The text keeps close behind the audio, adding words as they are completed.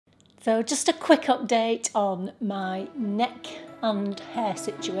So just a quick update on my neck and hair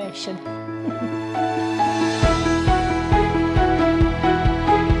situation.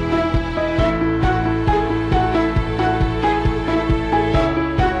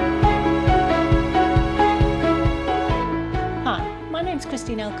 Hi, my name's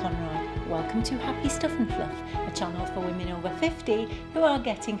Christine L. Conroy. Welcome to Happy Stuff and Fluff, a channel for women over 50 who are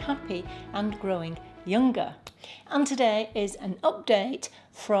getting happy and growing younger. And today is an update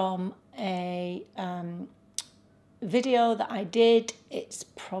from a video that I did, it's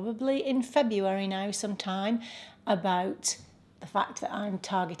probably in February now sometime, about the fact that I'm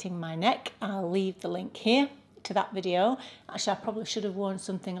targeting my neck. I'll leave the link here to that video. Actually, I probably should have worn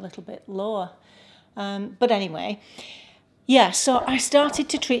something a little bit lower. But anyway, yeah, so I started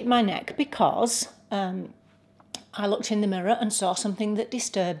to treat my neck because I looked in the mirror and saw something that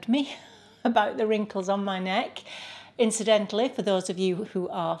disturbed me about the wrinkles on my neck. Incidentally, for those of you who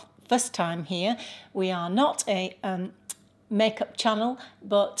are first time here, we are not a makeup channel,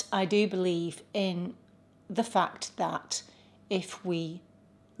 but I do believe in the fact that if we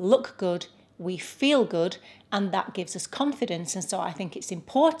look good, we feel good, and that gives us confidence. And so I think it's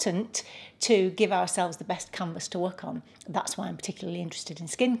important to give ourselves the best canvas to work on. That's why I'm particularly interested in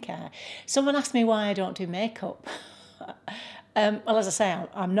skincare. Someone asked me why I don't do makeup. Well, as I say,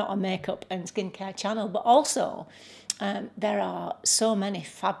 I'm not a makeup and skincare channel, but also there are so many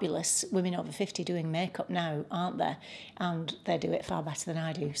fabulous women over 50 doing makeup now, aren't there? And they do it far better than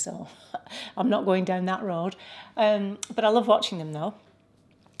I do, so I'm not going down that road. But I love watching them though.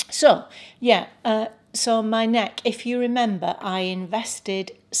 So, yeah, so my neck, if you remember, I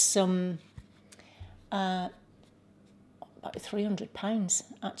invested some, about £300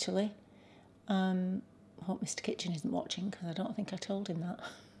 actually. I hope Mr. Kitchen isn't watching because I don't think I told him that.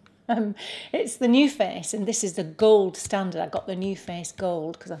 It's the Nuface, and this is the gold standard. I got the Nuface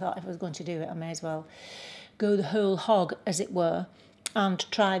gold because I thought if I was going to do it, I may as well go the whole hog, as it were, and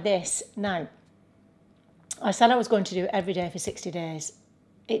try this. Now, I said I was going to do it every day for 60 days.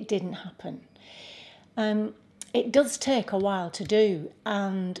 It didn't happen. It does take a while to do,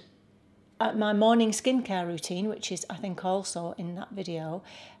 and at my morning skincare routine, which is I think also in that video,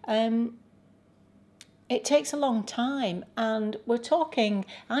 it takes a long time, and we're talking,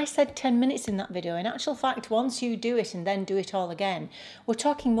 I said 10 minutes in that video. In actual fact, once you do it and then do it all again, we're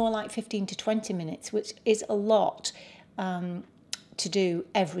talking more like 15 to 20 minutes, which is a lot to do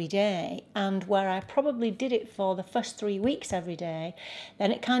every day. And where I probably did it for the first 3 weeks every day,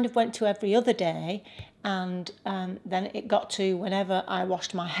 then it kind of went to every other day, and then it got to whenever I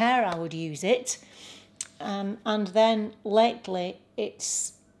washed my hair, I would use it. And then lately,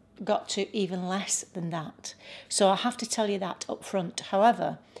 it's got to even less than that. So I have to tell you that up front.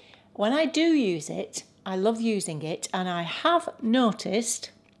 However, when I do use it, I love using it, and I have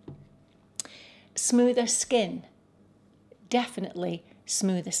noticed smoother skin, definitely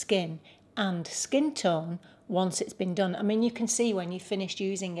smoother skin, and skin tone once it's been done. I mean, you can see when you've finished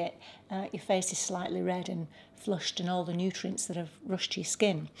using it, your face is slightly red and flushed and all the nutrients that have rushed to your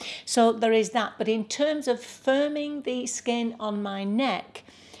skin. So there is that. But in terms of firming the skin on my neck,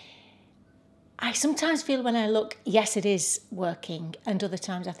 I sometimes feel when I look, yes, it is working, and other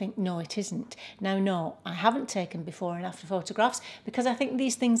times I think, no, it isn't. Now, no, I haven't taken before and after photographs because I think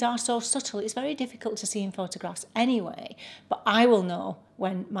these things are so subtle. It's very difficult to see in photographs anyway, but I will know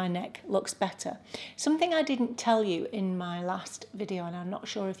when my neck looks better. Something I didn't tell you in my last video, and I'm not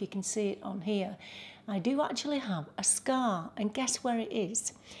sure if you can see it on here, I do actually have a scar, and guess where it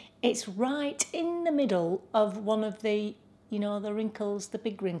is? It's right in the middle of one of the, you know, the wrinkles, the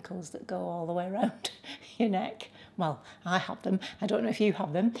big wrinkles that go all the way around your neck. Well, I have them. I don't know if you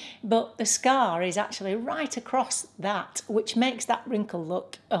have them. But the scar is actually right across that, which makes that wrinkle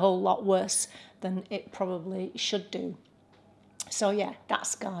look a whole lot worse than it probably should do. So, yeah, that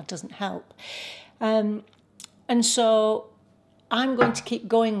scar doesn't help. And so I'm going to keep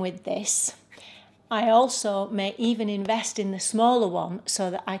going with this. I also may even invest in the smaller one so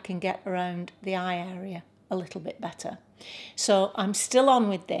that I can get around the eye area a little bit better. So I'm still on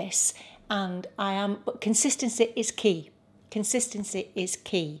with this, and but consistency is key. Consistency is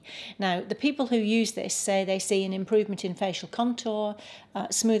key. Now, the people who use this say they see an improvement in facial contour,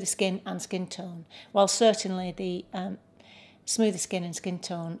 smoother skin and skin tone. Well, certainly the smoother skin and skin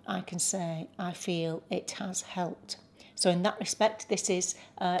tone, I can say I feel it has helped. So in that respect, this is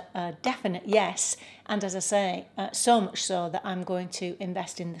a definite yes. And as I say, so much so that I'm going to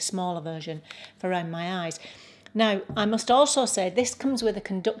invest in the smaller version for around my eyes. Now, I must also say this comes with a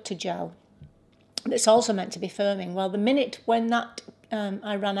conductor gel that's also meant to be firming. Well, the minute when that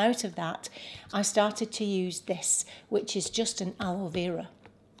I ran out of that, I started to use this, which is just an aloe vera.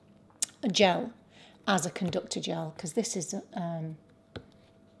 a gel as a conductor gel, because this is a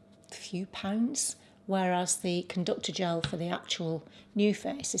few pounds, whereas the conductor gel for the actual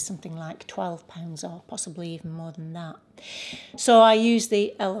Nuface is something like £12 or possibly even more than that. So I use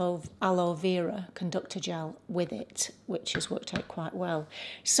the aloe vera conductor gel with it, which has worked out quite well.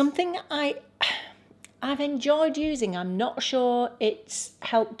 Something I've enjoyed using, I'm not sure it's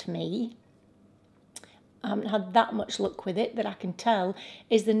helped me, I haven't had that much luck with it that I can tell,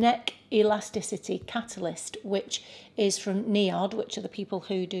 is the neck elasticity catalyst, which is from Niod, which are the people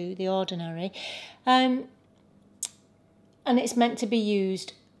who do The Ordinary. And it's meant to be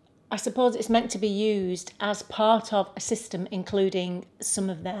used, I suppose it's meant to be used as part of a system including some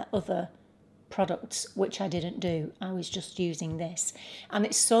of their other products, which I didn't do. I was just using this. And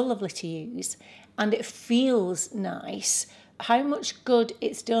it's so lovely to use and it feels nice. How much good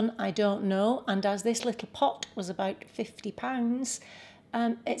it's done, I don't know. And as this little pot was about £50,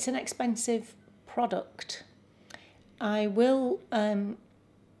 it's an expensive product. I will buy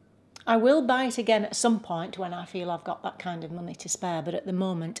it again at some point when I feel I've got that kind of money to spare, but at the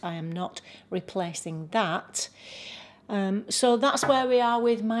moment I am not replacing that. So that's where we are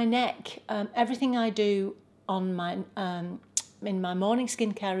with my neck. Everything I do on my in my morning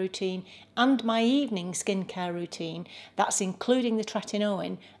skincare routine and my evening skincare routine, that's including the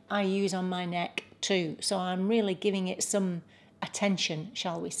tretinoin, I use on my neck too. So I'm really giving it some attention,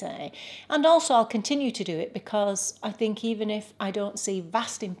 shall we say. And also I'll continue to do it because I think even if I don't see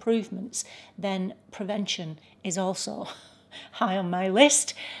vast improvements, then prevention is also high on my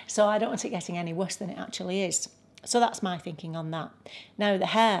list. So I don't want it getting any worse than it actually is. So that's my thinking on that. Now the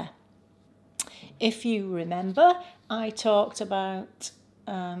hair. If you remember, I talked about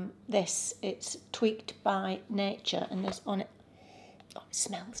this. It's Tweaked by Nature, and there's on it, oh, it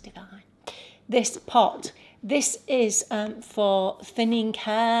smells divine. This pot. This is for thinning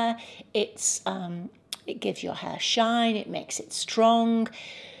hair. It gives your hair shine. It makes it strong.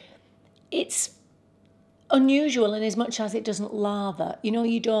 It's unusual in as much as it doesn't lather. You know,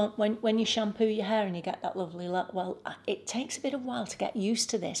 you don't, when you shampoo your hair and you get that lovely, well, it takes a bit of a while to get used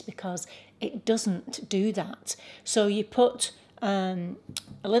to this because it doesn't do that. So you put a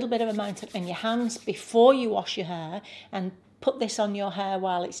little bit of amount in your hands before you wash your hair and put this on your hair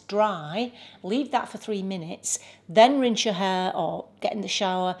while it's dry, leave that for 3 minutes, then rinse your hair or get in the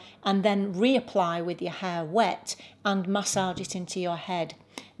shower and then reapply with your hair wet and massage it into your head.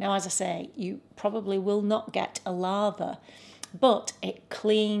 Now, as I say, you probably will not get a lather, but it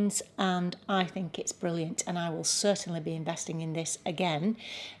cleans and I think it's brilliant and I will certainly be investing in this again.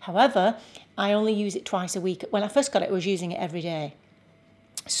 However, I only use it twice a week. When I first got it, I was using it every day.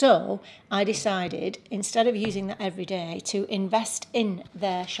 So I decided, instead of using that every day, to invest in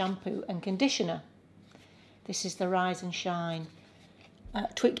their shampoo and conditioner. This is the Rise and Shine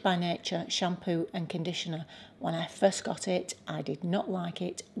Tweaked by Nature shampoo and conditioner. When I first got it, I did not like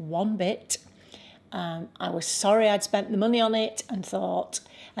it one bit. I was sorry I'd spent the money on it and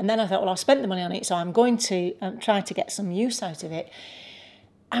then I thought, well, I've spent the money on it, so I'm going to try to get some use out of it.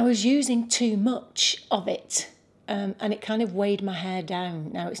 I was using too much of it. And it kind of weighed my hair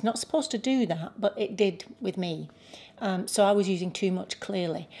down. Now, it's not supposed to do that, but it did with me. So I was using too much,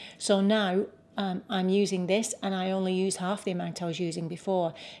 clearly. So now I'm using this, and I only use half the amount I was using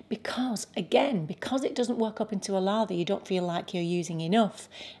before. Because it doesn't work up into a lather, you don't feel like you're using enough.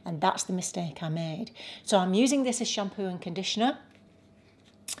 And that's the mistake I made. So I'm using this as shampoo and conditioner.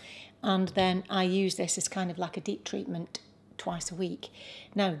 And then I use this as kind of like a deep treatment twice a week.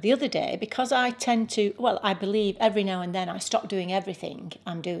 Now, the other day, because I tend to, well, I believe every now and then I stop doing everything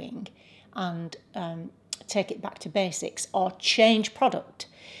I'm doing and take it back to basics or change product,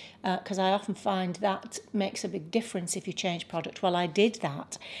 because I often find that makes a big difference if you change product. Well, I did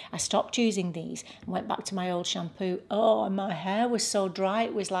that. I stopped using these and went back to my old shampoo. Oh, and my hair was so dry,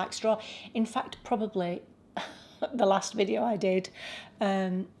 it was like straw. In fact, probably the last video I did,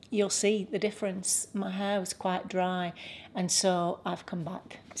 you'll see the difference. My hair was quite dry, and so I've come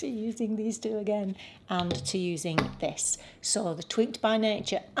back to using these two again and to using this. So the Tweaked by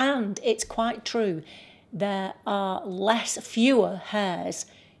Nature, and it's quite true, there are fewer hairs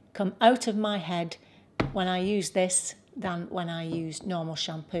come out of my head when I use this than when I use normal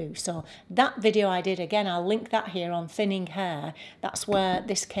shampoo. So that video I did, again, I'll link that here on thinning hair. That's where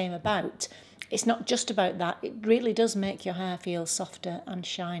this came about. It's not just about that. It really does make your hair feel softer and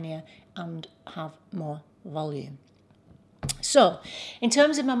shinier and have more volume. So, in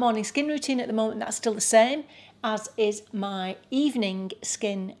terms of my morning skin routine at the moment, that's still the same as is my evening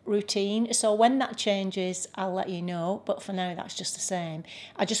skin routine. So when that changes, I'll let you know. But for now, that's just the same.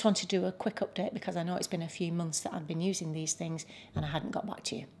 I just want to do a quick update because I know it's been a few months that I've been using these things and I hadn't got back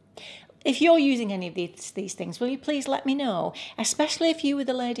to you. if you're using any of these things, will you please let me know? Especially if you were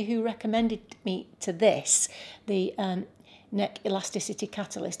the lady who recommended me to this, the neck elasticity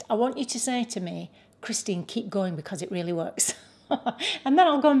catalyst. I want you to say to me, Christine, keep going because it really works. And then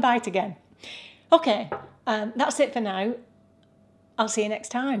I'll go and buy it again. Okay, that's it for now. I'll see you next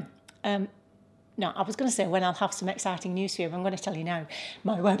time. No, I was going to say when I'll have some exciting news for you. I'm going to tell you now.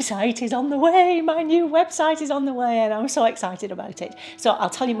 My website is on the way. My new website is on the way, and I'm so excited about it. So I'll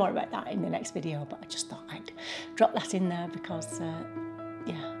tell you more about that in the next video, but I just thought I'd drop that in there because,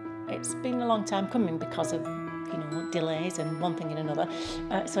 yeah, it's been a long time coming because of, you know, delays and one thing and another.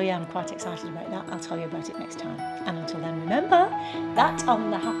 So yeah, I'm quite excited about that. I'll tell you about it next time. And until then, remember that on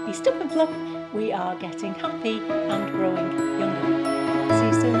the Happy Stuff and Fluff, we are getting happy and growing younger. See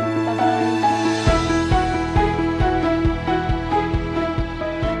you soon. Bye-bye.